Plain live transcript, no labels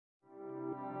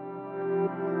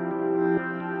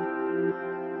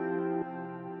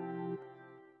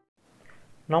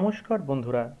নমস্কার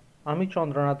বন্ধুরা, আমি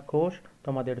চন্দ্রনাথ ঘোষ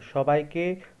তোমাদের সবাইকে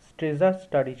ট্রেজার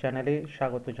স্টাডি চ্যানেলে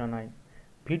স্বাগত জানাই।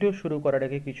 ভিডিও শুরু করার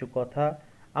আগে কিছু কথা।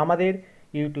 আমাদের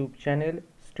ইউটিউব চ্যানেল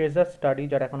ট্রেজার স্টাডি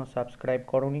যারা এখনও সাবস্ক্রাইব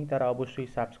করোনি তারা অবশ্যই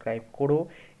সাবস্ক্রাইব করো,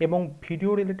 এবং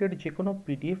ভিডিও রিলেটেড যে কোনো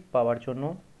পিডিএফ পাওয়ার জন্য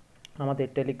আমাদের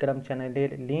টেলিগ্রাম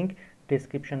চ্যানেলের লিঙ্ক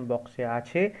ডেসক্রিপশন বক্সে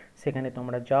আছে, সেখানে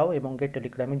তোমরা যাও এবং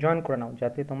টেলিগ্রামে জয়েন করে নাও,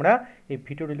 যাতে তোমরা এই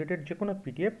ভিডিও রিলেটেড যে কোনো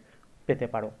পিডিএফ পেতে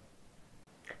পারো।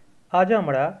 আজ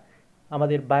আমরা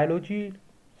আমাদের বায়োলজি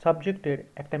সাবজেক্টের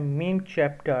একটা মেন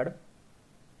চ্যাপ্টার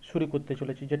শুরু করতে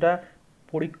চলেছি, যেটা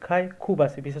পরীক্ষায় খুব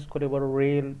আসে, বিশেষ করে বড়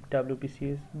রেল,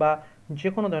 WBCS বা যে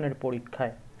কোনো ধরনের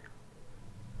পরীক্ষায়।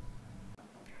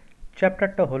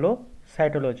 চ্যাপ্টারটা হলো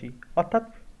সাইটোলজি, অর্থাৎ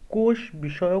কোষ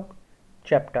বিষয়ক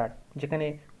চ্যাপ্টার, যেখানে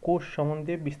কোষ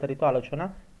সম্বন্ধে বিস্তারিত আলোচনা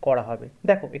করা হবে।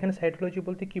 দেখো এখানে সাইটোলজি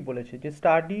বলতে কি বলেছে, যে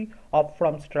study of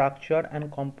from structure and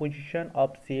composition of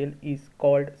sell is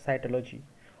called cytology.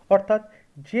 অর্থাৎ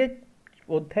যে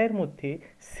অধ্যায়ের মধ্যে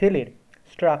সেলের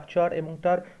স্ট্রাকচার এবং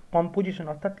তার কম্পোজিশন,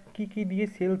 অর্থাৎ কী কী দিয়ে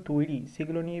সেল তৈরি,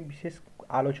 সেগুলো নিয়ে বিশেষ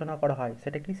আলোচনা করা হয়,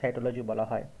 সেটাকেই সাইটোলজি বলা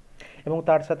হয়। এবং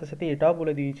তার সাথে সাথে এটাও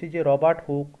বলে দিয়েছি যে Robert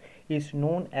Hooke is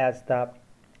known as the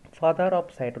father of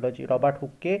cytology. Robert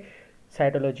হুককে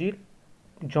সাইটোলজির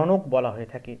জনক বলা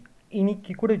হয়ে থাকে। ইনি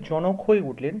কী করে জনক হয়ে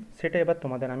উঠলেন সেটা এবার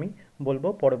তোমাদের আমি বলবো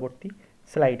পরবর্তী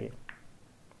স্লাইডে।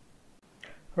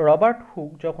 রবার্ট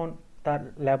হুক যখন তার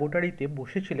ল্যাবরেটরিতে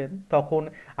বসেছিলেন, তখন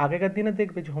আগেকার দিনে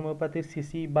দেখবে যে হোমিওপ্যাথির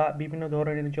শিশি বা বিভিন্ন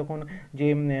ধরনের যখন যে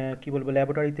কী বলবো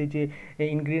ল্যাবরেটরিতে যে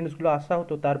ইনগ্রিডিয়েন্টসগুলো আসা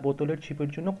হতো, তার বোতলের ছিপের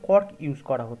জন্য কর্ক ইউজ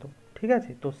করা হতো। ঠিক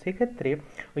আছে, তো সেক্ষেত্রে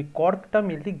ওই কর্কটা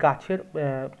মেনলি গাছের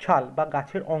ছাল বা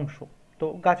গাছের অংশ। তো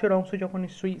গাছের অংশ যখন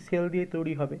নিশ্চয়ই সেল দিয়ে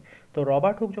তৈরি হবে। তো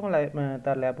রবার্ট হুক যখন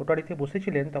তার ল্যাবরেটরিতে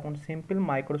বসেছিলেন, তখন সিম্পল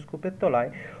মাইক্রোস্কোপের তলায়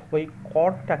ওই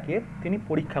কর্কটাকে তিনি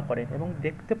পরীক্ষা করেন এবং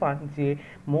দেখতে পান যে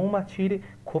মৌমাছির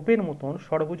খোপের মতন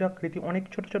সর্বজাকৃতি অনেক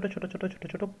ছোট ছোট ছোট ছোট ছোট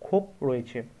ছোট খোপ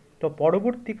রয়েছে। তো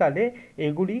পরবর্তীকালে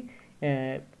এগুলি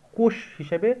কোষ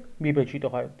হিসেবে বিবেচিত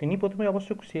হয়। তিনি প্রথমে অবশ্য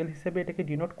সেল হিসেবে এটাকে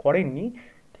ডিনোট করেননি।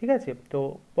 ঠিক আছে, তো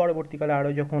পরবর্তীকালে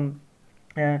আরও যখন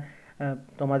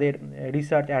তোমাদের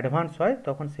রিসার্চ অ্যাডভান্স হয়,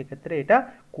 তখন সেক্ষেত্রে এটা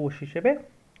কোষ হিসেবে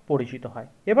পরিচিত হয়।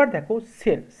 এবার দেখো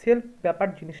সেল সেল ব্যাপার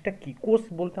জিনিসটা কি, কোষ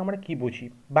বলতে আমরা কি বুঝি।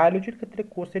 বায়োলজির ক্ষেত্রে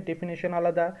কোষের ডেফিনেশন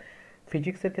আলাদা,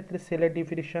 ফিজিক্সের ক্ষেত্রে সেলের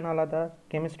ডেফিনেশন আলাদা,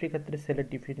 কেমিস্ট্রির ক্ষেত্রে সেলের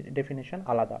ডেফিনেশন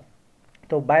আলাদা।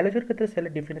 তো বায়োলজির ক্ষেত্রে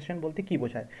সেলের ডেফিনেশন বলতে কি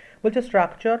বোঝায়, বলছে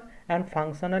structure and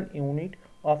functional unit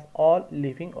of all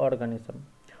living organism.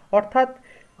 অর্থাৎ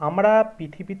আমরা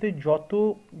পৃথিবীতে যত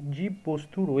জীব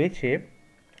বস্তু রয়েছে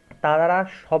তারা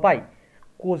সবাই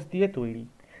কোষ দিয়ে তৈরি।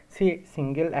 সে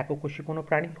সিঙ্গেল এককোষী কোনো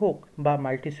প্রাণী হোক বা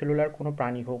মাল্টিসেলুলার কোনো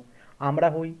প্রাণী হোক, আমরা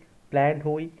হই, প্ল্যান্ট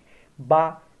হই, বা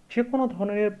যে কোনো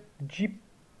ধরনের জীব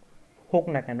হোক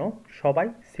না কেন, সবাই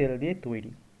সেল দিয়ে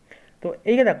তৈরি। তো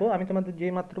এই দেখো, আমি তোমাদের যে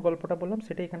মাত্র গল্পটা বললাম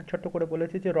সেটা এখানে ছোট্ট করে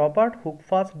বলেছি, যে Robert Hooke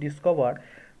first discover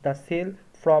the sell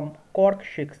from cork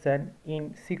section in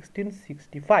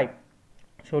 1665।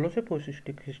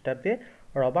 1665 খ্রিস্টাব্দে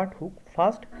রবার্ট হুক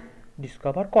ফার্স্ট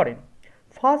ডিসকভার করেন।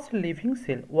 First living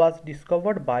sell was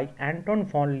discovered by Anton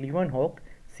von Leeuwenhoek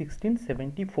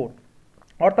 1674।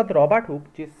 অর্থাৎ রবার্ট হুক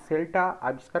যে সেলটা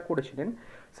আবিষ্কার করেছিলেন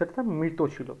সেটা মৃত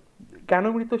ছিল। কেন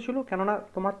মৃত ছিল, কেননা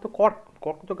তোমার তো কর্ক,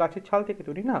 কর্ক তো গাছের ছাল থেকে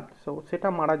তৈরি না, সো সেটা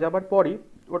মারা যাবার পরই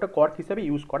ওটা কর্ক হিসাবে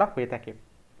ইউজ করা হয়ে থাকে।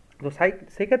 তো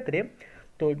সেক্ষেত্রে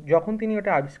তো যখন তিনি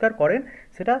ওটা আবিষ্কার করেন,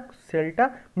 সেটা সেলটা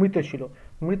মৃত ছিল।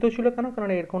 মৃত ছিল কেন, কারণ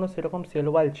এর কোনো সেরকম সেল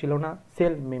ওয়াল ছিল না,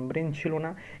 সেল মেমব্রেন ছিল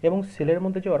না, এবং সেলের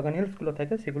মধ্যে যে অর্গানিলসগুলো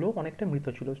থাকে সেগুলো অনেকটা মৃত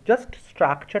ছিল, জাস্ট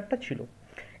স্ট্রাকচারটা ছিল।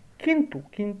 কিন্তু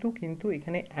কিন্তু কিন্তু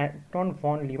এখানে অ্যান্টন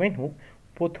ভন লিউয়েনহুক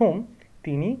প্রথম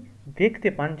তিনি দেখতে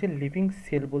পান যে লিভিং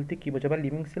সেল বলতে কী বোঝায়, বা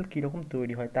লিভিং সেল কীরকম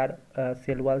তৈরি হয়। তার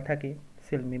সেল ওয়াল থাকে,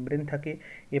 সেল মেমব্রেন থাকে,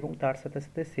 এবং তার সাথে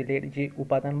সাথে সেলের যে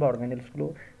উপাদান বা অর্গানেলসগুলো,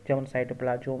 যেমন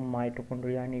সাইটোপ্লাজম,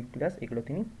 মাইটোকন্ড্রিয়া, নিউক্লিয়াস, এগুলো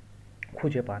তিনি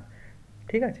খুঁজে পান।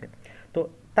 ঠিক আছে, তো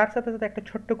তার সাথে সাথে একটা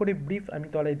ছোট্ট করে ব্রিফ আমি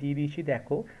তলায় দিয়ে দিয়েছি,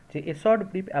 দেখো যে a short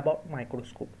brief about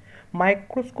microscope.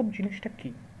 Microscope জিনিসটা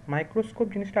কি, মাইক্রোস্কোপ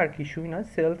জিনিসটা আর কিছুই না,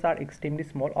 সেলস আর এক্সট্রিমলি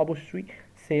স্মল। অবশ্যই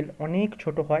সেল অনেক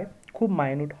ছোট হয়, খুব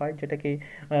মাইনুট হয়, যেটাকে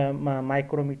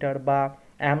মাইক্রোমিটার বা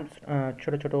অ্যাম্পস,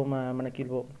 ছোটো ছোটো মানে কী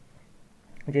বলবো,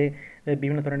 যে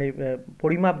বিভিন্ন ধরনের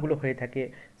পরিমাপগুলো হয়ে থাকে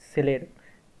সেলের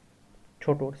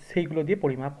ছোট, সেইগুলো দিয়ে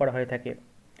পরিমাপ করা হয়ে থাকে।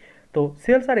 তো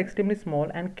cells are extremely small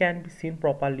and can be seen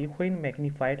properly when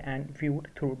magnified and viewed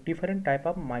through different type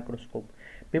of microscope।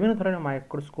 বিভিন্ন ধরনের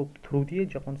মাইক্রোস্কোপ থ্রু দিয়ে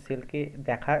যখন সেলকে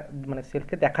দেখা, মানে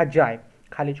সেলকে দেখা যায়,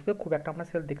 খালি চোখে খুব একটা আমরা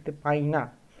সেল দেখতে পাই না।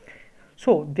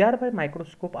 So there by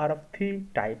microscope R of 3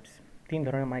 types. 3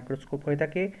 ধরনের মাইক্রোস্কোপ হয়ে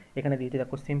থাকে। এখানে দিয়েছি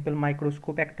দেখো, সিম্পল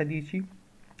মাইক্রোস্কোপ একটা দিয়েছি,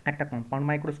 একটা কম্পাউন্ড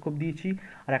মাইক্রোস্কোপ দিয়েছি,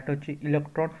 আর একটা হচ্ছে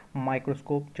ইলেকট্রন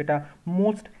মাইক্রোস্কোপ, যেটা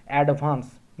মোস্ট অ্যাডভান্স,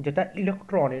 যেটা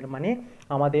ইলেকট্রনের মানে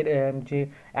আমাদের যে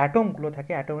অ্যাটমগুলো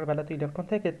থাকে, অ্যাটমের বেলাতে ইলেকট্রন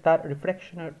থাকে, তার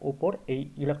রিফ্র্যাকশনের ওপর এই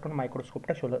ইলেকট্রন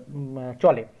মাইক্রোস্কোপটা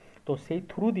চলে। তো সেই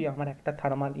থ্রু দিয়ে আমরা একটা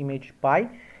থার্মাল ইমেজ পাই,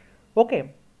 ওকে,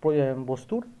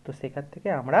 বস্তুর। তো সেখান থেকে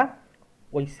আমরা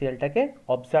ওই সেলটাকে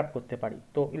অবজার্ভ করতে পারি।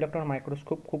 তো ইলেকট্রন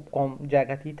মাইক্রোস্কোপ খুব কম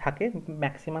জায়গাতেই থাকে,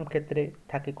 ম্যাক্সিমাম ক্ষেত্রে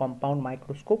থাকে কম্পাউন্ড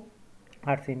মাইক্রোস্কোপ,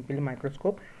 আর সিম্পল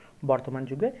মাইক্রোস্কোপ বর্তমান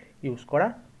যুগে ইউজ করা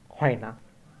হয় না।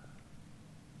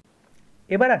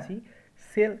 এবার আসি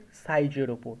সেল সাইজের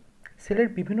ওপর। সেলের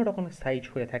বিভিন্ন রকমের সাইজ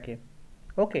হয়ে থাকে,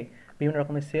 ওকে, বিভিন্ন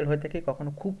রকমের সেল হয়ে থাকে, কখনো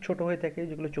খুব ছোট হয়ে থাকে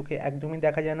যেগুলো চোখে একদমই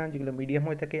দেখা যায় না, যেগুলো মিডিয়াম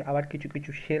হয়ে থাকে, আবার কিছু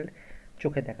কিছু সেল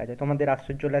চোখে দেখা যায়। তোমাদের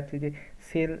আশ্চর্য লাগছে যে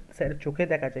সেল চোখে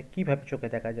দেখা যায়, কীভাবে চোখে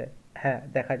দেখা যায়? হ্যাঁ,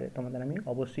 দেখা যায়, তোমাদের আমি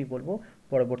অবশ্যই বলবো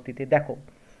পরবর্তীতে। দেখো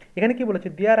এখানে কি বলেছে,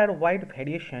 দেয়ার আর wide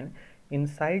variation in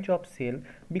size of cell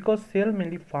because cell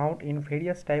mainly found in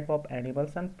various type of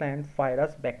animals and plant,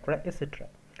 virus, bacteria, etc.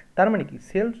 তার মানে কি,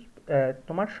 সেল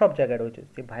তোমার সব জায়গায় রয়েছে।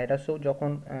 যে ভাইরাসও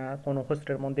যখন কোনো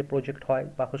হোস্টের মধ্যে প্রজেক্ট হয়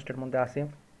বা হোস্টের মধ্যে আসে,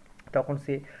 তখন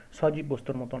সে সজীব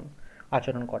বস্তুর মতন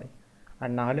আচরণ করে, আর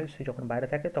না হলে সে যখন বাইরে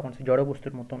থাকে তখন সে জড়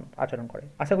বস্তুর মতন আচরণ করে।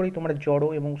 আশা করি তোমরা জড়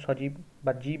এবং সজীব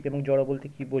বা জীব এবং জড় বলতে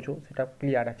কী বোঝো সেটা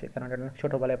ক্লিয়ার আছে, কারণ এটা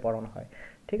ছোটোবেলায় পড়ানো হয়,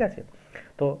 ঠিক আছে?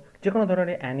 তো যে কোনো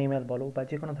ধরনের অ্যানিম্যাল বলো বা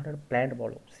যে কোনো ধরনের প্ল্যান্ট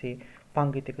বলো, সে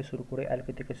ফাঙ্গি থেকে শুরু করে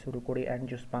অ্যালগি থেকে শুরু করে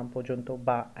অ্যাঞ্জিওস্পার্ম পর্যন্ত,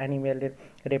 বা অ্যানিম্যালের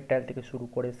রেপটাইল থেকে শুরু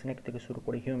করে স্নেক থেকে শুরু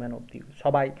করে হিউম্যান অবধি,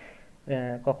 সবাই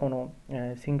কখনো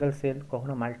সিঙ্গেল সেল,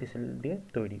 কখনো মাল্টি সেল দিয়ে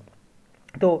তৈরি।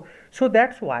 তো so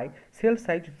that's why sell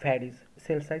size varies,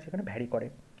 sell size এখানে ভ্যারি করে।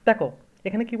 দেখো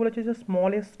এখানে কি বলেছে যে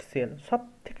স্মলেস্ট সেল, সব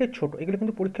থেকে ছোটো, এগুলো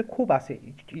কিন্তু পরীক্ষায় খুব আসে,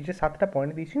 এই যে 7টা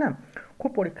পয়েন্ট দিয়েছি না,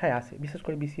 খুব পরীক্ষায় আসে, বিশেষ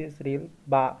করে বিসিএস রেল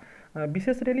বা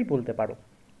বিশেষ রেলই বলতে পারো,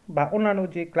 বা অন্যান্য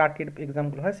যে ক্লার্কের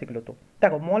এক্সামগুলো হয় সেগুলো। তো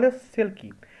দেখো স্মলেস্ট সেল কি,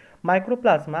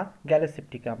 মাইক্রোপ্লাজমা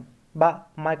গ্যালাসেপ্টিকাম বা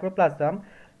মাইক্রোপ্লাজম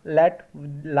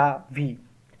ল্যাটলাভি।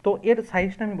 তো এর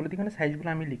সাইজটা আমি বলে দিই, এখানে সাইজগুলো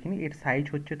আমি লিখিনি, এর সাইজ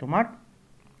হচ্ছে তোমার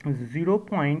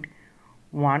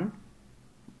 0.1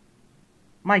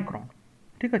 মাইক্রন,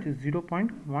 ঠিক আছে,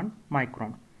 0.1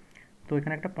 মাইক্রন। তো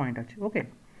এখানে একটা পয়েন্ট আছে, ওকে।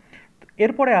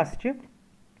 এরপরে আসছে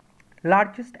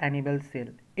লার্জেস্ট অ্যানিম্যাল সেল।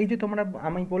 এই যে তোমরা,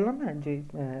 আমি বললাম না যে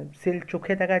সেল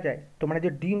চোখে দেখা যায়, তোমরা যে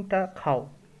ডিমটা খাও,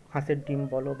 হাঁসের ডিম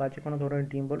বলো বা যে কোনো ধরনের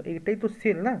ডিম বলো, এটাই তো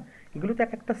সেল না, এগুলো তো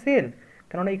এক একটা সেল,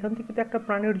 কেননা এখান থেকে তো একটা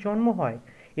প্রাণীর জন্ম হয়।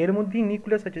 এর মধ্যেই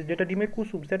নিউক্লিয়াস আছে, যেটা ডিমের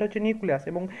কুসুম সেটা হচ্ছে নিউক্লিয়াস,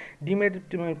 এবং ডিমের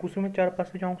কুসুমের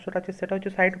চারপাশে যে অংশটা আছে সেটা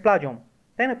হচ্ছে সাইটোপ্লাজম,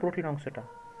 তাই না, প্রোটিন অংশটা।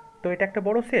 তো এটা একটা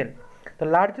বড় সেল। তো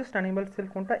লার্জেস্ট অ্যানিমাল সেল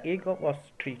কোনটা, এগ অফ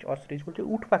অস্ট্রিচ, অস্ট্রিচ বলছে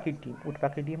উট পাখির ডিম, উট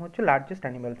পাখির ডিম হচ্ছে largest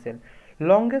animal sell.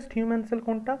 Longest human sell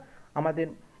কোনটা, আমাদের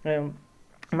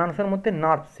মানুষের মধ্যে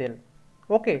নার্ভ সেল,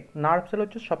 ওকে, নার্ভ সেল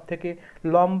হচ্ছে সব থেকে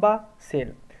লম্বা সেল।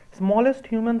 স্মলেস্ট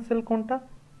হিউম্যান সেল কোনটা,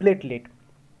 প্লেটলেট।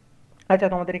 আচ্ছা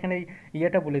তোমাদের এখানে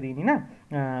ইয়েটা বলে দিইনি না,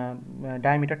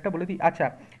 ডায়ামিটারটা বলে দিই। আচ্ছা,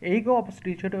 এই গো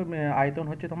অবস্ট্রিচের আয়তন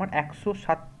হচ্ছে তোমার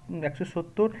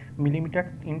 170 মিলিমিটার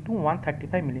ইন্টু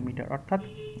 135 মিলিমিটার, অর্থাৎ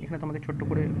এখানে তোমাদের ছোট্ট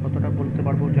করে কতটা বলতে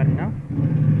পারবো জানি না,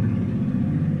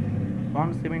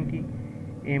 170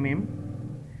 mm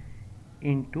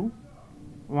ইন্টু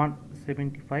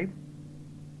 175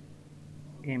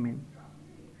 mm,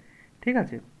 ঠিক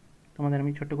আছে, তোমাদের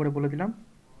আমি ছোট্ট করে বলে দিলাম।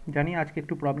 জানি আজকে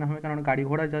একটু প্রবলেম হবে, কারণ গাড়ি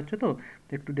ঘোড়া যাচ্ছে, তো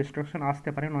একটু ডিস্ট্রাকশন আসতে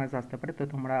পারে, নয়েজ আসতে পারে, তো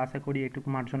তোমরা আশা করি একটু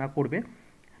মার্জনা করবে,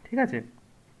 ঠিক আছে।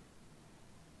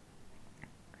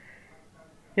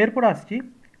 এরপর আসছি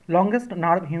লংগেস্ট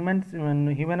নার্ভ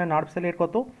হিউম্যানের নার্ভ সেলের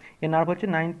কত, এর নার্ভ হচ্ছে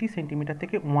 90 সেন্টিমিটার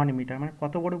থেকে 1 মিটার, মানে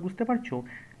কত বড় বুঝতে পারছো,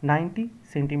 90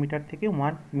 সেন্টিমিটার থেকে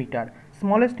 1 মিটার।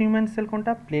 স্মলেস্ট হিউম্যান সেল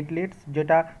কোনটা, প্লেটলেটস,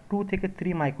 যেটা 2 থেকে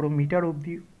 3 মাইক্রোমিটার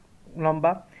অবধি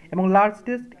লম্বা। এবং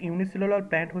লার্জেস্ট ইউনিসেলুলার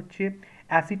প্ল্যান্ট হচ্ছে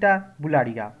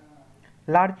অ্যাসিটাবুলারিয়া,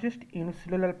 লার্জেস্ট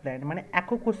ইউনিসেলুলার প্ল্যান্ট মানে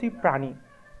এককোষী প্রাণী,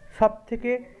 সব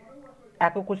থেকে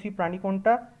এককোষী প্রাণী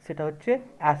কোনটা, সেটা হচ্ছে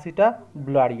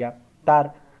অ্যাসিটাবুলারিয়া। তার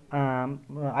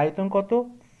আয়তন কত,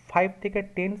 5 থেকে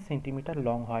 10 সেন্টিমিটার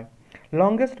লং হয়।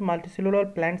 লংগেস্ট মাল্টিসেলুলার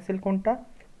প্ল্যান্ট সেল কোনটা,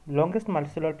 লংগেস্ট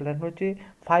মাল্টিসেলুলার প্ল্যান্ট হচ্ছে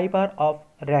ফাইবার অফ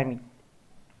র্যামি,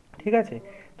 ঠিক আছে।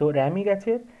 তো র্যামি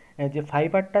গাছের যে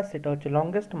ফাইবারটা সেটা হচ্ছে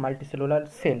লংগেস্ট মাল্টিসেলুলার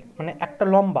সেল, মানে একটা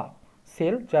লম্বা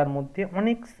সেল যার মধ্যে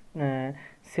অনেক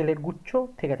সেলের গুচ্ছ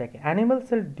থেকে থাকে। Animal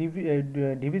sell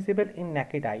divisible in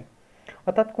naked I,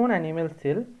 অর্থাৎ কোন অ্যানিম্যাল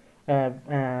সেল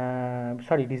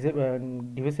সরি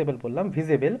ডিভিজিবল বললাম,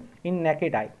 ভিজিবল ইন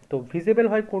ন্যাকেড আই। তো ভিজিবল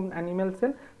হয় কোন অ্যানিম্যাল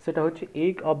সেল, সেটা হচ্ছে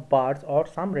egg of birds or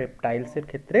some রেপটাইলসের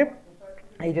ক্ষেত্রে।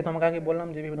 এই যে তোমাকে আগে বললাম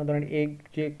যে বিভিন্ন ধরনের এগ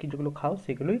যে কিছুগুলো খাও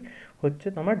সেগুলোই হচ্ছে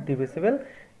তোমার ডিভিজিবল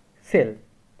সেল,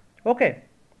 ওকে।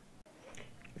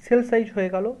 সেল সাইজ হয়ে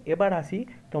গেল। এবার আসি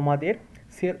তোমাদের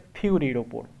সেল থিওরির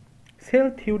ওপর। সেল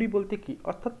থিওরি বলতে কি,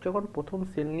 অর্থাৎ যখন প্রথম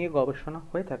সেল নিয়ে গবেষণা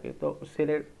হয়ে থাকে তো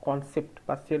সেলের কনসেপ্ট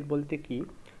বা সেল বলতে কি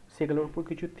সেগুলোর উপর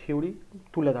কিছু থিওরি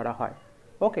তুলে ধরা হয়।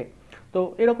 ওকে, তো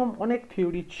এরকম অনেক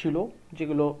থিওরি ছিল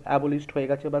যেগুলো অ্যাবলিশড হয়ে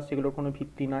গেছে বা সেগুলোর কোনো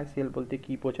ভিত্তি নয় সেল বলতে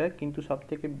কি বোঝায়, কিন্তু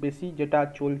সবথেকে বেশি যেটা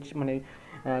চলছে মানে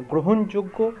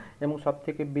গ্রহণযোগ্য এবং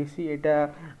সবথেকে বেশি এটা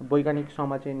বৈজ্ঞানিক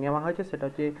সমাজে নেওয়া হয়েছে সেটা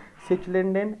হচ্ছে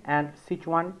সিচলেন্ডেন অ্যান্ড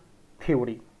সিচুয়ান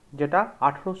থিওরি, যেটা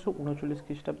 1839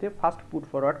 খ্রিস্টাব্দে ফার্স্ট পুট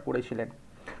ফরওয়ার্ড করেছিলেন।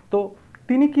 তো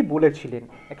তিনি কি বলেছিলেন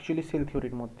অ্যাকচুয়ালি সেল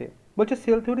থিওরির মধ্যে, বলছে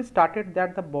sell theory started that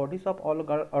the bodies of all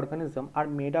organism are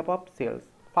made up of sales.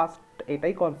 First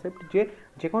এটাই কনসেপ্ট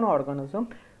যে কোনো অর্গানিজম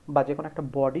বা যে কোনো একটা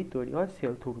বডি তৈরি হয়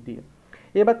সেল থ্রু দিয়ে।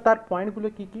 এবার তার পয়েন্টগুলো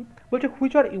কি কি বলছে,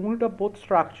 which are unit of both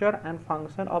structure and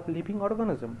function of living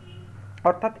organism.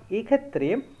 অর্থাৎ এই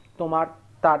তোমার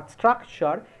তার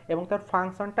স্ট্রাকচার এবং তার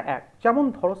ফাংশনটা এক। যেমন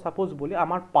ধরো সাপোজ বলি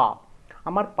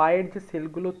আমার পায়ের যে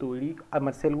সেলগুলো তৈরি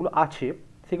আমার সেলগুলো আছে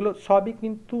সেগুলো সবই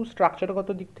কিন্তু স্ট্রাকচারগত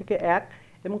দিক থেকে এক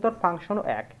এবং তার ফাংশনও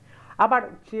এক। আবার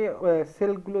যে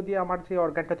সেলগুলো দিয়ে আমার যে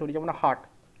অর্গানটা তৈরি যেমন হার্ট,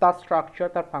 তার স্ট্রাকচার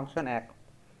তার ফাংশন এক।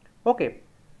 ওকে,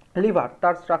 লিভার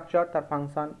তার স্ট্রাকচার তার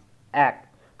ফাংশন এক।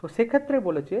 তো সেক্ষেত্রে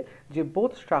বলেছে যে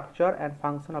both structure and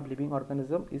function of living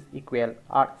organism is equal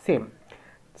R same.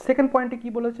 Second পয়েন্টে কি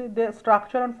বলেছে, the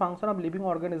structure and function of living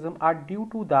organism R due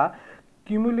to the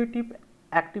cumulative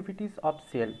activities of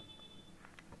sell.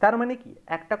 তার মানে কি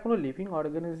একটা কোনো লিভিং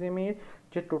অর্গানিজমের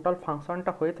যে টোটাল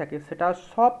ফাংশনটা হয়ে থাকে সেটা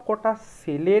সব কটা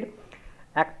সেলের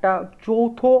একটা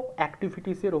যৌথ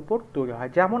অ্যাক্টিভিটিসের ওপর তৈরি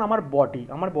হয়। যেমন আমার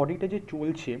বডিটা যে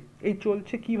চলছে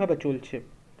চলছে কীভাবে চলছে,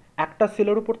 একটা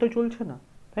সেলের ওপর তো চলছে না,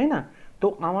 তাই না? তো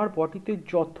আমার বডিতে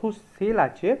যত সেল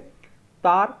আছে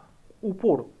তার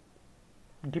উপর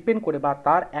ডিপেন্ড করে বা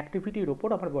তার অ্যাক্টিভিটির ওপর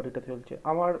আমার বডিটা চলছে।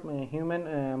 আমার হিউম্যান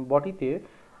বডিতে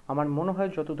আমার মনে হয়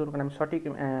যতদূর আমি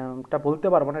সঠিকটা বলতে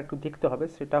পারবো না, একটু দেখতে হবে,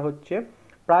 সেটা হচ্ছে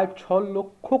প্রায় 6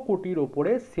 লক্ষ কোটির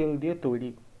ওপরে সেল দিয়ে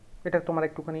তৈরি। এটা তোমার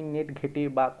একটুখানি নেট ঘেটে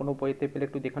বা কোনো বইতে পেলে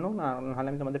একটু দেখানো, না নাহলে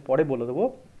আমি তোমাদের পরে বলে দেবো।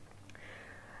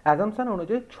 অ্যাজাম্পশন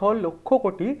অনুযায়ী 6 লক্ষ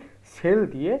কোটি সেল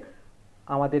দিয়ে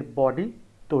আমাদের বডি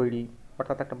তৈরি।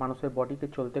 অর্থাৎ একটা মানুষের বডিতে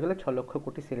চলতে গেলে 6 লক্ষ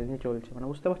কোটি সেল নিয়ে চলছে, মানে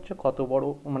বুঝতে পারছো কত বড়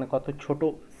মানে কত ছোট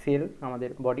সেল আমাদের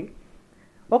বডি।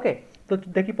 ওকে, তো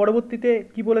দেখি পরবর্তীতে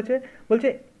কি বলেছে, বলছে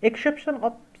এক্সেপশন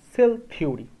অফ সেল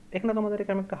থিওরি। এখানে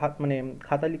তোমাদেরকে আমি একটা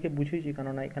খাতা লিখে বুঝিয়েছি,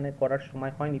 কেননা এখানে করার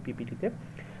সময় হয়নি পিপিটিতে।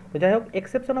 তো যাই হোক,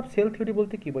 এক্সেপশন অফ সেল থিওরি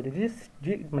বলতে কী বোঝে,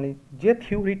 যে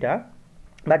থিওরিটা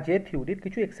বা যে থিওরির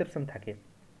কিছু এক্সেপশন থাকে,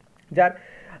 যার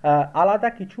আলাদা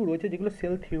কিছু রয়েছে যেগুলো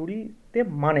সেল থিওরিতে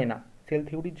মানে না। সেল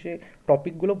থিওরির যে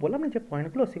টপিকগুলো বললাম না, যে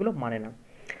পয়েন্টগুলো সেগুলো মানে না।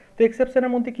 তো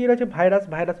এক্সেপশনের মধ্যে কী রয়েছে,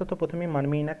 ভাইরাসও তো প্রথমেই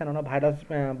মানবেই না, কেননা ভাইরাস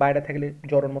বাইরে থাকলে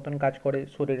জ্বরের মতন কাজ করে,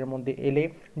 শরীরের মধ্যে এলে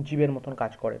জীবের মতন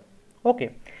কাজ করে। ওকে,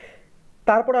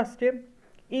 তারপর আসছে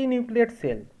নিউক্লিয়েট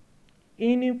সেল।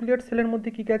 নিউক্লিয়েট সেলের মধ্যে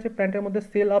কী কী আছে, প্ল্যান্টের মধ্যে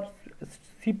সেল অফ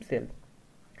শিপ সেল,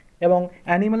 এবং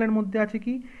অ্যানিমালের মধ্যে আছে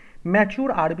কি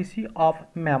ম্যাচিউর আরবিসি অফ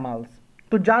ম্যামালস।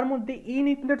 তো যার মধ্যে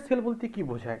নিউক্লিয়েট সেল বলতে কি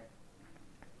বোঝায়,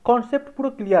 কনসেপ্ট পুরো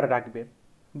ক্লিয়ার রাখবে,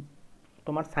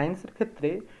 তোমার সায়েন্সের ক্ষেত্রে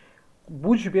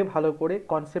বুঝবে ভালো করে,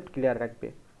 কনসেপ্ট ক্লিয়ার রাখবে,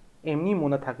 এমনি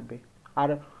মনে থাকবে। আর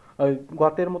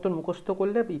গতের মতন মুখস্থ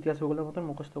করলে ইতিহাস ভূগোলের মতন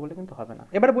মুখস্থ করলে কিন্তু হবে না।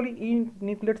 এবার বলি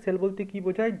নিউক্লিয়েট সেল বলতে কি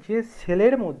বোঝায়, যে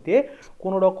সেলের মধ্যে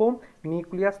কোনো রকম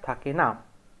নিউক্লিয়াস থাকে না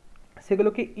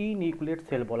সেগুলোকে নিউক্লিয়েট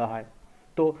সেল বলা হয়।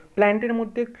 তো প্ল্যান্টের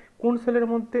মধ্যে কোন সেলের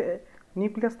মধ্যে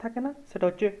নিউক্লিয়াস থাকে না, সেটা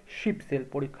হচ্ছে শিপ সেল।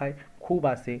 পরীক্ষায় খুব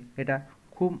আসে, এটা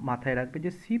খুব মাথায় রাখবে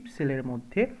যে শিপ সেলের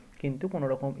মধ্যে কিন্তু কোনো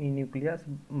রকম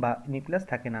নিউক্লিয়াস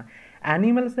থাকে না।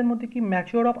 অ্যানিমালসের মধ্যে কি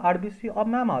mature of RBC of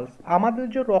mammals, আমাদের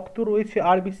যে রক্ত রয়েছে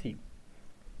আরবিসি,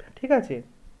 ঠিক আছে,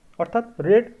 অর্থাৎ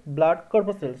রেড ব্লাড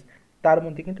কর্পাসেলস, তার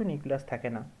মধ্যে কিন্তু নিউক্লিয়াস থাকে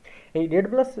না। এই রেড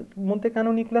ব্লাড মধ্যে কেন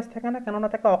নিউক্লিয়াস থাকে না, কেননা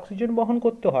তাকে অক্সিজেন বহন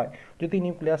করতে হয়। যদি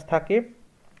নিউক্লিয়াস থাকে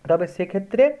তবে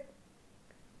সেক্ষেত্রে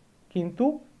কিন্তু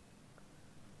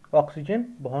অক্সিজেন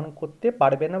বহন করতে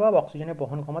পারবে না বা অক্সিজেনের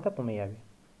বহন ক্ষমতা কমে যাবে,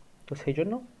 তো সেই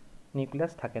জন্য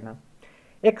নিউক্লিয়াস থাকে না।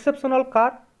 এক্সেপশনাল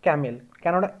কার, ক্যামেল,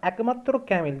 কেননা একমাত্র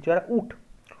ক্যামেল যারা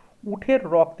উটের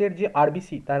রক্তের যে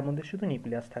আরবিসি তার মধ্যে শুধু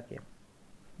নিউক্লিয়াস থাকে।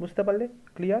 বুঝতে পারলে,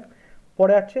 ক্লিয়ার?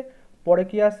 পরে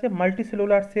কি আসছে,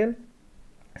 মাল্টিসেলুলার সেল,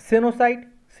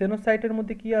 সেনোসাইটের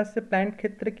মধ্যে কি আসছে, প্ল্যান্ট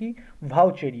ক্ষেত্রে কি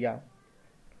ভাউচেরিয়া।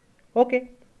 ওকে,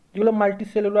 যেগুলো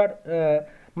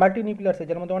মাল্টিনিউক্লিয়াস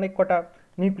যার মধ্যে অনেক কটা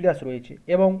নিউক্লিয়াস রয়েছে।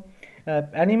 এবং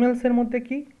অ্যানিমেলসের মধ্যে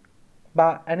কি, বা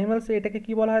অ্যানিমেলসে এটাকে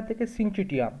কি বলা হয় থেকে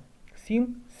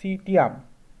সিনসিটিয়াম,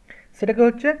 সেটাকে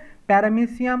হচ্ছে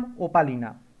প্যারামেসিয়াম ওপালিনা।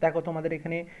 দেখো তোমাদের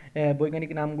এখানে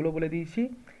বৈজ্ঞানিক নামগুলো বলে দিয়েছি,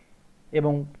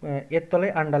 এবং এর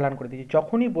তলায় আন্ডারলাইন করে দিয়েছি।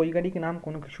 যখনই বৈজ্ঞানিক নাম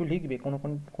কোনো কিছু লিখবে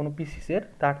কোনো পিসিসের,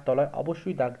 তার তলায়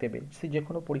অবশ্যই দাগ দেবে, সে যে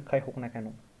কোনো পরীক্ষায় হোক না কেন।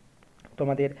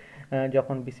 তোমাদের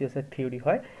যখন বিসিএস এর থিওরি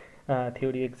হয়,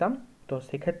 থিওরি এক্সাম, তো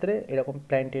সেক্ষেত্রে এরকম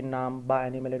প্ল্যান্টের নাম বা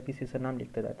অ্যানিমেলের পিসিস এর নাম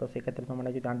লিখতে দেয়, তো সেক্ষেত্রে তোমরা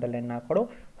যদি আন্ডারলাইন না করো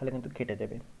তাহলে কিন্তু কেটে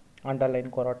দেবে। আন্ডারলাইন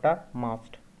করাটা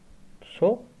মাস্ট, সো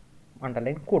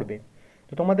আন্ডারলাইন করবে।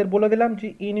 তো তোমাদের বলে দিলাম যে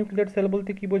ইউনিউক্লিয়ার সেল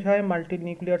বলতে কী বোঝায়, মাল্টি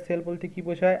নিউক্লিয়ার সেল বলতে কী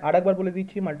বোঝায়। আরেকবার বলে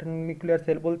দিচ্ছি, মাল্টি নিউক্লিয়ার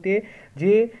সেল বলতে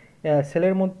যে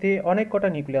সেলের মধ্যে অনেক কটা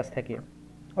নিউক্লিয়াস থাকে।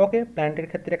 ওকে, প্ল্যান্টের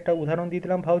ক্ষেত্রে একটা উদাহরণ দিয়ে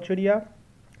দিলাম ভাউচেরিয়া,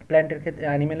 প্ল্যান্টের ক্ষেত্রে,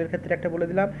 অ্যানিমেলের ক্ষেত্রে একটা বলে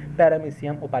দিলাম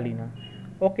প্যারামিসিয়াম ওপালিনা।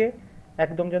 ওকে,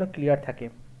 একদম যেন ক্লিয়ার থাকে।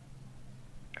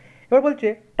 এবার বলছে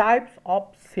টাইপস অফ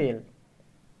সেল।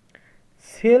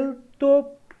 সেল তো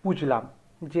বুঝলাম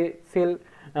যে সেল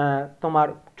তোমার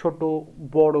ছোট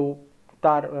বড়,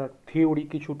 তার থিওরি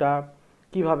কিছুটা,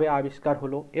 কিভাবে আবিষ্কার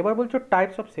হলো। এবার বলছো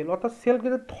টাইপস অফ সেল, অর্থাৎ সেল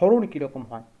কিন্তু ধরন কীরকম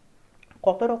হয়,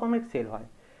 কত রকমের সেল হয়।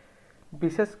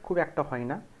 বিশেষ খুব একটা হয়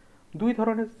না, দুই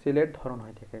ধরনের সেলের ধরন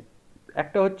হয়ে থাকে।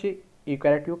 একটা হচ্ছে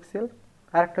ইউক্যারিওটিক সেল,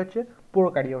 আর একটা হচ্ছে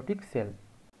প্রোক্যারিওটিক সেল।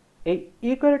 এই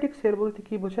ইউক্যারিওটিক সেল বলতে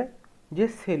কী বোঝায়, যে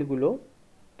সেলগুলো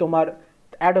তোমার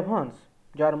অ্যাডভান্স,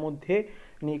 যার মধ্যে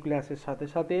নিউক্লিয়াসের সাথে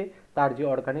সাথে তার যে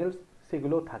অর্গানেলস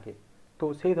সেগুলো থাকে, তো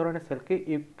সেই ধরনের সেলকে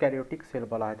ইউক্যারিওটিক সেল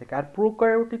বলা হয় থাকে। আর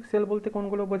প্রোক্যারিওটিক সেল বলতে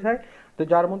কোনগুলো বোঝায়, তো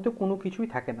যার মধ্যে কোনো কিছুই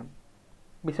থাকে না,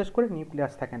 বিশেষ করে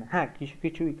নিউক্লিয়াস থাকে না। হ্যাঁ, কিছু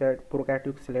কিছু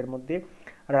প্রোক্যারিওটিক সেলের মধ্যে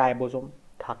রাইবোজোম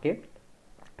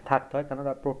থাকতে হয়,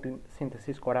 কেননা প্রোটিন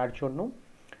সিনথেসিস করার জন্য।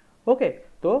 ওকে,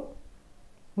 তো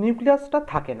নিউক্লিয়াসটা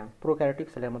থাকে না প্রোক্যারিওটিক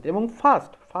সেলের মধ্যে। এবং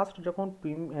ফার্স্ট যখন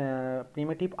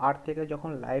প্রিমিটিভ আর্থ থেকে যখন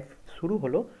লাইফ শুরু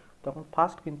হলো, তখন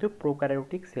ফার্স্ট কিন্তু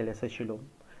প্রোক্যারিওটিক সেল এসেছিল,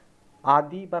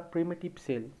 আদি বা প্রিমিটিভ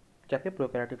সেল, যাকে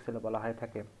প্রোক্যারিওটিক সেল বলা হয়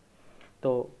থাকে।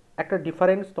 তো একটা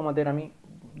ডিফারেন্স তোমাদের আমি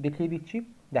দেখিয়ে দিচ্ছি,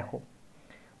 দেখো।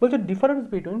 বলছে difference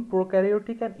between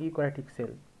prokaryotic and eukaryotic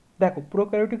sell. দেখো,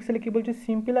 প্রোক্যারিওটিক সেলে কি বলছে,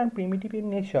 simple and primitive in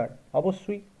nature.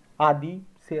 অবশ্যই আদি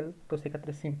সেল, তো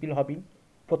সেক্ষেত্রে সিম্পল হবেই।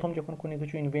 প্রথম যখন কোনো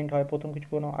কিছু ইনভেন্ট হয়, প্রথম কিছু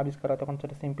কোনো আবিষ্কার হয়, তখন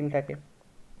সেটা সিম্পল থাকে,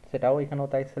 সেটাও এখানেও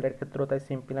তাই, সেলের ক্ষেত্রেও তাই,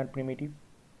 simple and primitive.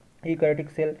 Eukaryotic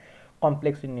sell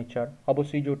complex in nature,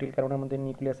 অবশ্যই জটিল, কারণ এর মধ্যে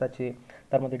নিউক্লিয়াস আছে,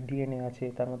 তার মধ্যে ডিএনএ আছে,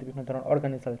 তার মধ্যে বিভিন্ন ধরনের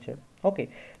অর্গানিজ আছে। ওকে,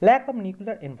 ল্যাক অফ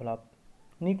নিউক্লিয়ার এনভেলপ।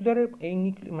 নিউক্লিয়ারের এই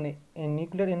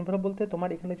নিউক্লিয়ার এনভেলপ বলতে তোমার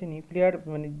এখানে যে নিউক্লিয়ার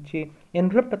যে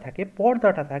এনভেলপটা থাকে,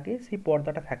 পর্দাটা থাকে, সেই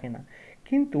পর্দাটা থাকে না।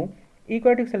 কিন্তু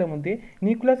ইউক্যারিওটিক সেলের মধ্যে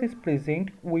nucleus is present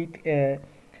with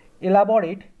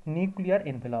elaborate nuclear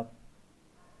envelope,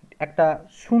 একটা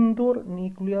সুন্দর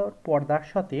নিউক্লিয়ার পর্দার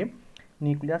সাথে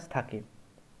নিউক্লিয়াস থাকে,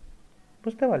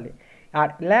 বুঝতে পারলে। আর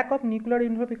ল্যাক অফ নিউক্লিয়ার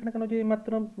এনভেলপ এখানে কেন, যে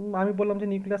মাত্র আমি বললাম যে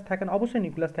নিউক্লিয়াস থাকে না, অবশ্যই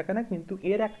নিউক্লিয়াস থাকে না, কিন্তু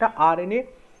এর একটা আরএনএ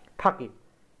থাকে,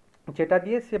 যেটা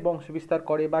দিয়ে সে বংশ বিস্তার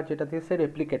করে বা যেটা দিয়ে সে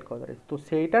রেপ্লিকেট করে। তো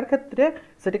সেইটার ক্ষেত্রে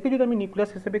সেটাকে যদি আমি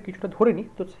নিউক্লিয়াস হিসেবে কিছুটা ধরে নিই,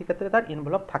 তো সেক্ষেত্রে তার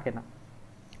এনভেলপ থাকে না।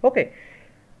 ওকে,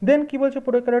 দেন কি বলছে,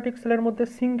 প্রোক্যারিওটিক সেলের মধ্যে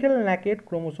সিঙ্গেল ন্যাকেড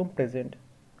ক্রোমোসোম প্রেজেন্ট।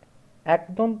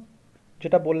 একদম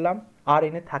যেটা বললাম,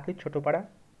 আরএনএ থাকে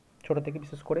ছোটো থেকে,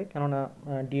 বিশেষ করে, কেননা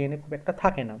ডিএনএ খুব একটা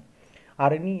থাকে না।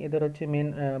 আরএনএ এদের হচ্ছে মেন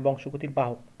বংশগতির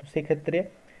বাহক, তো সেক্ষেত্রে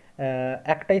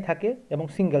একটাই থাকে এবং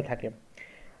সিঙ্গেল থাকে।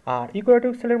 আর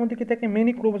ইউক্যারিওটিক সেলের মধ্যে কি থাকে,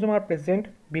 মেনি ক্রোমোসোম আর প্রেজেন্ট,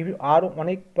 আরও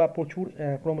অনেক বা প্রচুর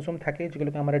ক্রোমোসোম থাকে,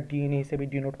 যেগুলোকে আমরা ডিএনএ হিসেবে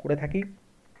ডিনোট করে থাকি।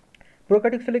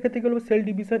 প্রোক্যারিওটিক সেলের ক্ষেত্রে গেলে cell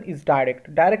division is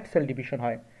direct cell division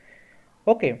হয়।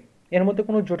 ওকে, এর মধ্যে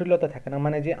কোনো জটিলতা থাকে না,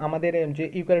 মানে যে আমাদের যে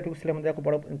ইউক্যারিওটিক সেলের মধ্যে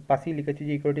বড় পাশেই লিখেছি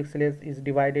যে eukaryotic sell is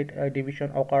divided division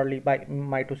অকারলি by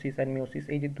mitosis and meiosis.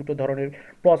 এই যে দুটো ধরনের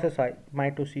প্রসেস হয়,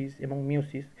 মাইটোসিস এবং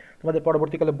মিওসিস, তোমাদের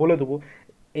পরবর্তীকালে বলে দেবো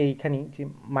এইখানেই যে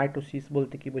মাইটোসিস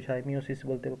বলতে কী বোঝায়, মিওসিস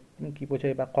বলতে কী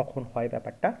বোঝায় বা কখন হয়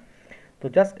ব্যাপারটা। তো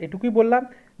জাস্ট এটুকুই বললাম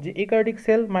যে ইউক্যারিওটিক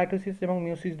সেল মাইটোসিস এবং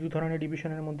মিওসিস দু ধরনের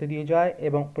ডিভিশনের মধ্যে দিয়ে যায়,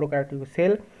 এবং প্রোক্যারিওটিক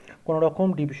সেল কোনো রকম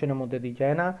ডিভিশনের মধ্যে দিয়ে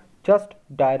যায় না, জাস্ট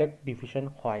ডাইরেক্ট ডিভিশন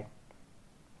হয়।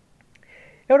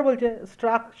 এবার বলছে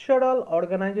structural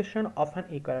organisation of an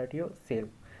eukaryotic sell.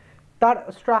 তার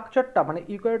স্ট্রাকচারটা, মানে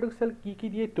ইউক্যারিওটিক সেল কী কী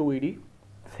দিয়ে তৈরি,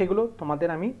 সেগুলো তোমাদের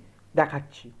আমি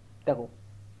দেখাচ্ছি। দেখো,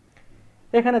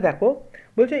 এখানে দেখো,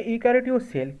 বলছে ইউক্যারিওটিক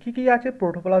সেল কী কী আছে,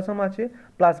 প্রোটোপ্লাজম আছে,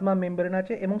 প্লাজমা মেমব্রেন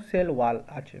আছে, এবং সেল ওয়াল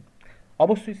আছে।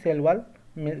 অবশ্যই সেল ওয়াল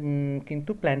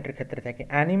কিন্তু প্ল্যান্টের ক্ষেত্রে থাকে,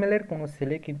 অ্যানিমেলের কোনো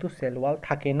সেলে কিন্তু সেল ওয়াল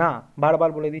থাকে না। বারবার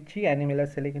বলে দিচ্ছি, অ্যানিমেলের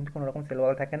সেলে কিন্তু কোনো রকম সেল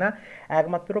ওয়াল থাকে না,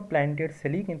 একমাত্র প্ল্যান্টের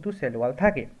সেলেই কিন্তু সেল ওয়াল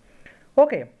থাকে।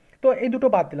 ওকে, তো এই দুটো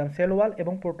বাদ দিলাম, সেল ওয়াল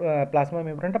এবং প্লাজমা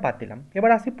মেমব্রেনটা বাদ দিলাম।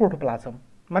 এবার আসি প্রোটোপ্লাজম,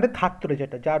 মানে ধাত্রে,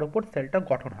 যেটা যার উপর সেলটা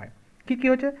গঠন হয়। কী কী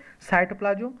হচ্ছে,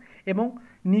 সাইটোপ্লাজম এবং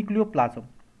নিউক্লিওপ্লাজম।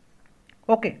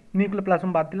 ওকে, নিউক্লিওপ্লাজম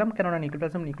বাদ দিলাম, কেননা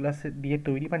নিউক্লিওপ্লাজম নিউক্লিয়াস দিয়ে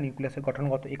তৈরি বা নিউক্লিয়াসের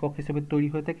গঠনগত একক হিসেবে তৈরি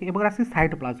হয়ে থাকে। এবার আসছে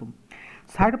সাইটোপ্লাজম।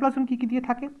 সাইটোপ্লাজম কী কী দিয়ে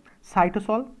থাকে?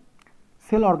 সাইটোসল,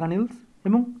 সেল অর্গানেলস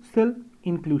এবং সেল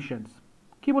ইনক্লুশনস।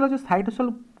 কী বলেছে?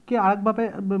 সাইটোসলকে আরেকভাবে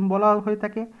বলা হয়ে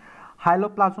থাকে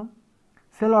হাইলোপ্লাজম,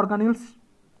 সেল অর্গানেলস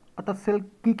অর্থাৎ সেল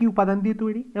কী কী উপাদান দিয়ে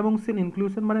তৈরি, এবং সেল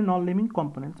ইনক্লুশন মানে নন লিভিং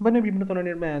কম্পোনেন্টস মানে বিভিন্ন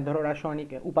ধরনের ধরো রাসায়নিক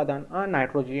উপাদান,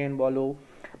 নাইট্রোজেন বলো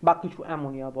বা কিছু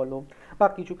অ্যামোনিয়া বলো বা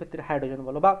কিছু ক্ষেত্রে হাইড্রোজেন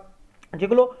বলো বা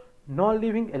যেগুলো নন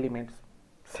লিভিং এলিমেন্টস,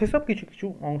 সেসব কিছু কিছু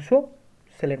অংশ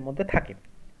সেলের মধ্যে থাকে।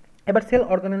 এবার সেল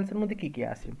অর্গানেলসের মধ্যে কী কী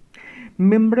আসে?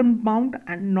 Membrane bound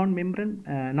and non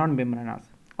membranous,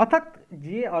 অর্থাৎ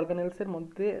যে অর্গানেলসের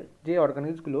মধ্যে যে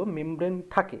অর্গানেলসগুলো মেমব্রেন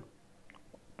থাকে,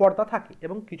 পর্দা থাকে,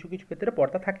 এবং কিছু কিছু ক্ষেত্রে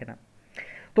পর্দা থাকে না।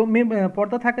 তো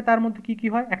পর্দা থাকে তার মধ্যে কী কী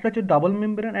হয়? একটা হচ্ছে ডাবল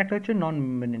মেমব্রেন, একটা হচ্ছে নন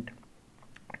মেমব্রেন।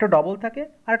 একটা ডবল থাকে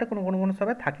আর একটা কোনো কোনো কোনো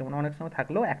সময় থাকে, মানে অনেক সময়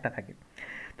থাকলেও একটা থাকে।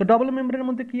 তো ডবল মেমব্রেনের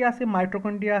মধ্যে কী আসে?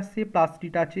 মাইটোকন্ড্রিয়া আসছে,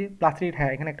 প্লাস্টিড আছে, প্লাস্টিড,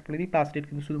 হ্যাঁ এখানে একটা বলে দিই, প্লাস্টিড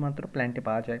কিন্তু শুধুমাত্র প্ল্যান্টে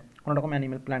পাওয়া যায়, কোনো রকম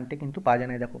অ্যানিমেল প্ল্যান্টে কিন্তু পাওয়া যায়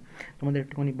না। দেখো তোমাদের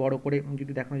একটুখানি বড় করে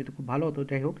যদি দেখানো যেত খুব ভালো হতো।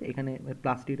 যাই হোক, এখানে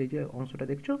প্লাস্টিড এই যে অংশটা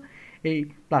দেখছো, এই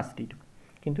প্লাস্টিড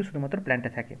কিন্তু শুধুমাত্র প্ল্যান্টে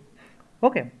থাকে।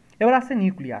 ওকে, এবার আসছে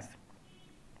নিউক্লিয়াস।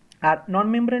 আর নন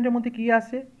মেমব্রেনের মধ্যে কী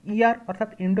আসে? ইয়ার অর্থাৎ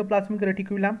এন্ডোপ্লাজমিক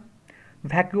রেটিকুলাম,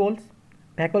 ভ্যাকুওলস,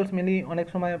 ভ্যাকুওলস মেনলি অনেক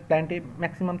সময় প্ল্যান্টে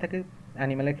ম্যাক্সিমাম থাকে,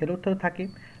 অ্যানিমেলের ক্ষেত্রেও থাকে,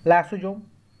 লাইসোজোম,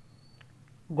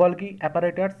 গলগি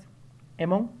অ্যাপারেটাস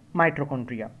এবং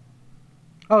মাইটোকন্ড্রিয়া,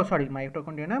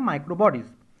 মাইটোকন্ড্রিয়া না, মাইক্রোবডিজ।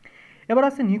 এবার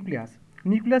আসছে নিউক্লিয়াস।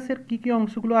 নিউক্লিয়াসের কী কী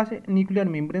অংশগুলো আসে? নিউক্লিয়ার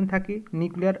মেমব্রেন থাকে,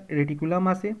 নিউক্লিয়ার রেটিকুলাম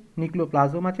আসে,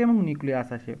 নিউক্লিওপ্লাজম আছে এবং নিউক্লিয়াস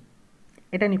আছে।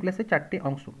 এটা নিউক্লিয়াসের চারটে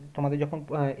অংশ। তোমাদের যখন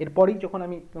এরপরেই যখন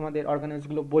আমি তোমাদের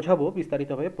অর্গানেলসগুলো বোঝাবো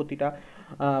বিস্তারিতভাবে প্রতিটা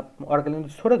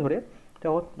অর্গানেলস ধরে ধরে,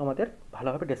 তখন তোমাদের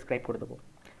ভালোভাবে ডেসক্রাইব করে দেবো,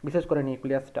 বিশেষ করে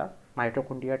নিউক্লিয়াসটা,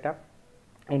 মাইটোকন্ড্রিয়াটা,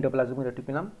 এন্ডোপ্লাজমিক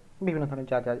রেটিকুলাম, বিভিন্ন ধরনের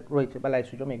যা যা রয়েছে বা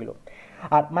লাইসোজোম এগুলো।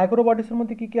 আর মাইক্রোবডিসের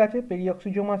মধ্যে কী কী আছে?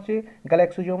 পেরিঅক্সিজোম আছে,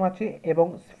 গ্যালাক্সোজোম আছে এবং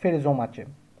স্ফেরোজোম আছে।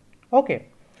 ওকে,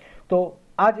 তো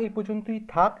আজ এই পর্যন্তই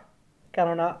থাক,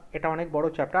 কেননা এটা অনেক বড়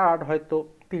চ্যাপ্টার আর হয়তো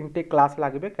 3টে ক্লাস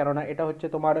লাগবে, কেননা এটা হচ্ছে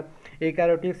তোমার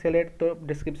এইক্যারিওটিক সেলের। তো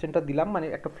ডিসক্রিপশনটা দিলাম মানে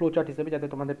একটা ফ্লো চার্ট হিসেবে, যাতে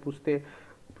তোমাদের বুঝতে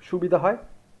সুবিধা হয়।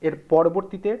 এর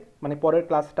পরবর্তীতে মানে পরের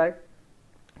ক্লাসটায়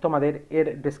তোমাদের এর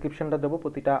ডেসক্রিপশনটা দেবো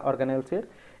প্রতিটা অর্গানেলসের,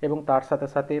 এবং তার সাথে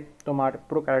সাথে তোমার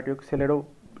প্রোক্যারিওটিক সেলেরও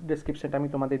ডেসক্রিপশনটা আমি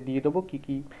তোমাদের দিয়ে দেবো, কী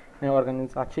কী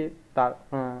অর্গানেলস আছে তার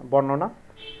বর্ণনা।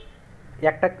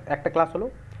 একটা একটা ক্লাস হলো।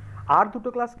 আর দুটো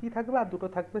ক্লাস কি থাকবে? আর দুটো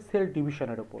থাকবে সেল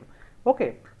ডিভিশনের ওপর। ওকে,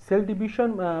 সেল ডিভিশন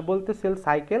বলতে সেল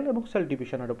সাইকেল এবং সেল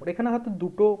ডিভিশনের ওপর। এখানে হয়তো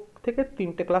 2 থেকে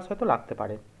 3টে ক্লাস হয়তো লাগতে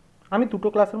পারে। আমি 2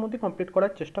 ক্লাসের মধ্যে কমপ্লিট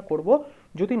করার চেষ্টা করব,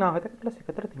 যদি না হয় থাকে তাহলে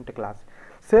সেক্ষেত্রে 3টে ক্লাস।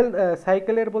 সেল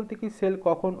সাইকেলের বলতে কি, সেল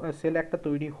কখন সেল একটা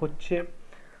তৈরি হচ্ছে,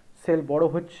 সেল বড়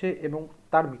হচ্ছে এবং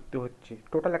তার মৃত্যু হচ্ছে,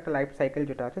 টোটাল একটা লাইফ সাইকেল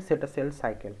যেটা আছে সেটা সেল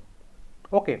সাইকেল।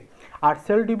 ওকে, আর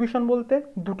সেল ডিভিশন বলতে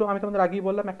দুটো, আমি তোমাদের আগেই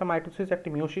বললাম, একটা মাইটোসিস একটা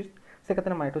মিওসিস।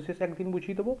 সেক্ষেত্রে মাইটোসিস একদিন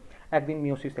বুঝিয়ে দেবো, একদিন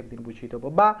মিওসিস একদিন বুঝিয়ে দেবো,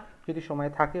 বা যদি সময়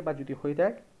থাকে বা যদি হয়ে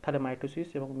যায় তাহলে মাইটোসিস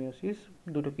এবং মিওসিস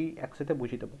দুটোকেই একসাথে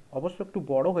বুঝিয়ে দেবো। অবশ্য একটু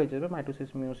বড় হয়ে যাবে মাইটোসিস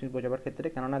মিওসিস বোঝাবার ক্ষেত্রে,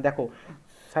 কেননা দেখো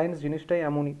সায়েন্স জিনিসটাই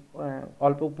এমনই,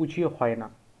 অল্প বুঝিয়ে হয় না,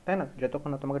 তাই না? যতক্ষণ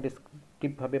না তোমাকে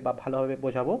ডিসক্রিপটিভভাবে বা ভালোভাবে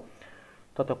বোঝাবো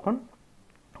ততক্ষণ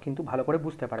কিন্তু ভালো করে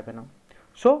বুঝতে পারবে না।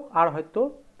 সো আর হয়তো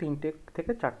 3টে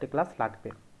থেকে 4টে ক্লাস লাগবে।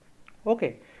 ওকে,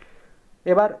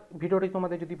 এবার ভিডিওটি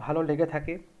তোমাদের যদি ভালো লেগে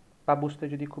থাকে বা বুঝতে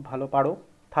যদি খুব ভালো পারো,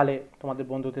 তাহলে তোমাদের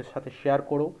বন্ধুদের সাথে শেয়ার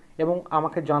করো এবং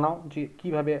আমাকে জানাও যে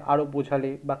কীভাবে আরও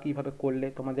বোঝালে বা কীভাবে করলে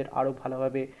তোমাদের আরও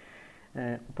ভালোভাবে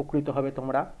উপকৃত হবে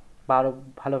তোমরা, বা আরও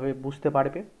ভালোভাবে বুঝতে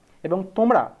পারবে। এবং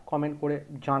তোমরা কমেন্ট করে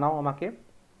জানাও আমাকে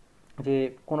যে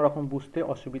কোনো রকম বুঝতে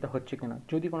অসুবিধা হচ্ছে কিনা।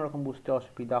 যদি কোনো রকম বুঝতে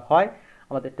অসুবিধা হয়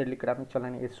আমাদের টেলিগ্রামের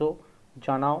চ্যানেলে এসো,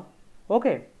 জানাও।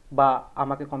 ওকে, বা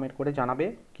আমাকে কমেন্ট করে জানাবে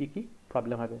কি কি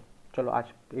প্রবলেম হবে। চলো আজ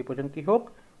এই পর্যন্তই হোক,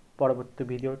 পরবর্তী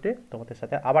ভিডিওতে তোমাদের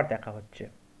সাথে আবার দেখা হচ্ছে।